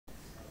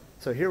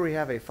So here we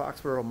have a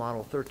Foxboro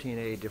Model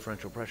 13A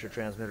differential pressure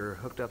transmitter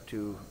hooked up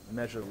to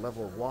measure the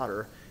level of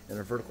water in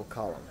a vertical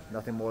column.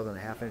 Nothing more than a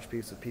half-inch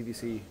piece of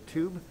PVC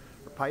tube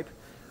or pipe.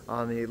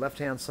 On the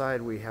left-hand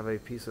side we have a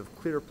piece of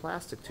clear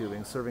plastic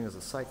tubing serving as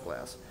a sight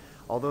glass.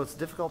 Although it's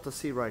difficult to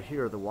see right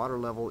here, the water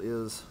level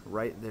is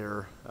right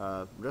there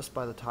just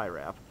by the tie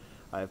wrap.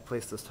 I've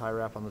placed this tie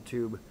wrap on the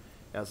tube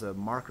as a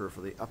marker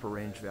for the upper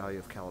range value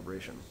of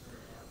calibration.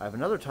 I have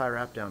another tie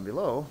wrap down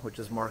below which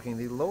is marking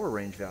the lower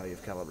range value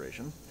of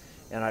calibration.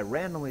 And I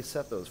randomly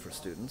set those for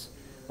students.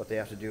 What they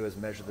have to do is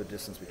measure the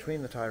distance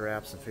between the tie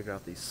wraps and figure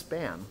out the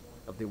span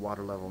of the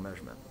water level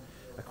measurement.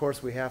 Of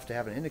course, we have to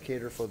have an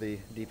indicator for the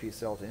DP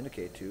cell to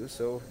indicate to,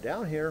 so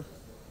down here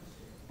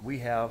we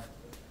have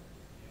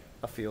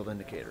a field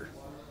indicator.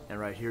 And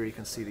right here you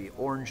can see the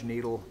orange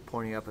needle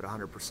pointing up at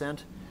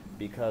 100%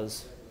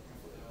 because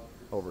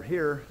over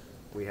here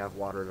we have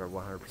water at our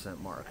 100%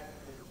 mark.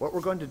 What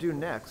we're going to do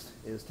next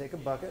is take a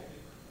bucket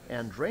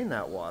and drain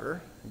that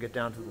water and get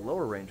down to the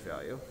lower range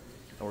value.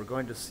 And we're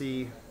going to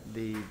see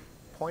the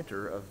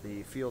pointer of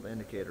the field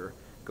indicator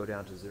go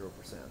down to 0%.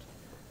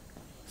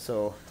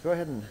 So go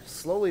ahead and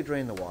slowly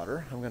drain the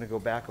water. I'm going to go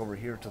back over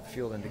here to the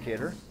field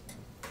indicator.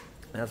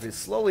 And as we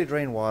slowly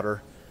drain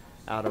water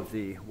out of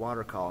the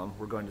water column,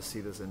 we're going to see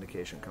this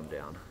indication come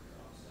down.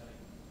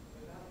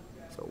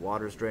 So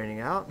water's draining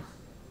out,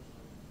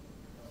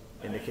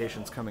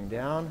 indication's coming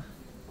down.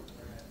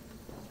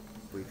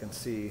 We can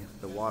see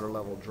the water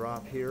level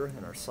drop here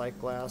in our sight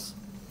glass.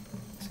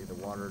 See the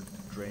water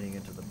draining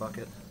into the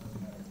bucket,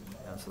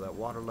 and so that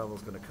water level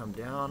is going to come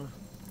down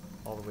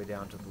all the way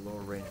down to the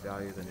lower range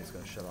value. Then it's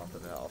going to shut off the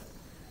valve.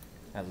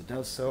 As it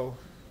does so,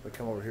 we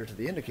come over here to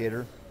the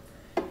indicator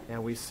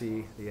and we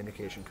see the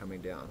indication coming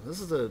down.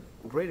 This is a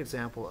great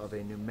example of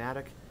a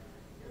pneumatic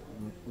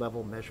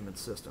level measurement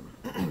system.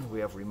 We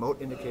have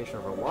remote indication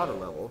of our water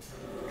level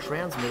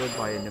transmitted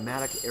by a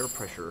pneumatic air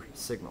pressure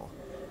signal.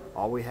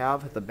 All we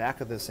have at the back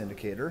of this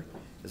indicator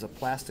is a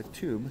plastic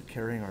tube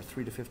carrying our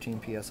 3 to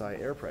 15 psi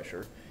air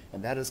pressure,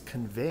 and that is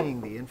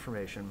conveying the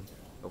information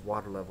of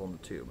water level in the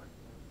tube.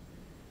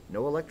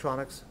 No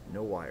electronics,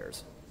 no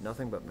wires,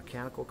 nothing but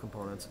mechanical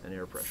components and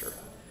air pressure.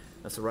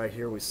 And so right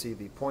here we see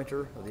the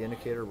pointer of the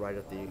indicator right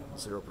at the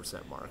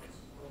 0% mark.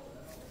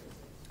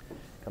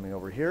 Coming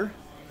over here,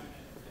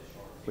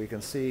 we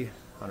can see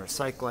on our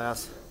sight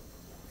glass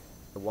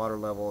the water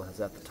level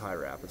is at the tie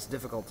wrap. It's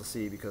difficult to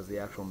see because the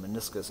actual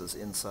meniscus is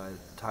inside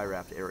the tie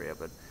wrapped area,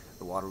 but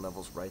the water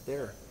level's right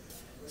there.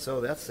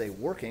 So that's a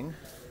working,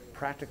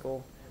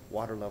 practical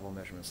water level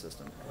measurement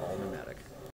system, all pneumatic.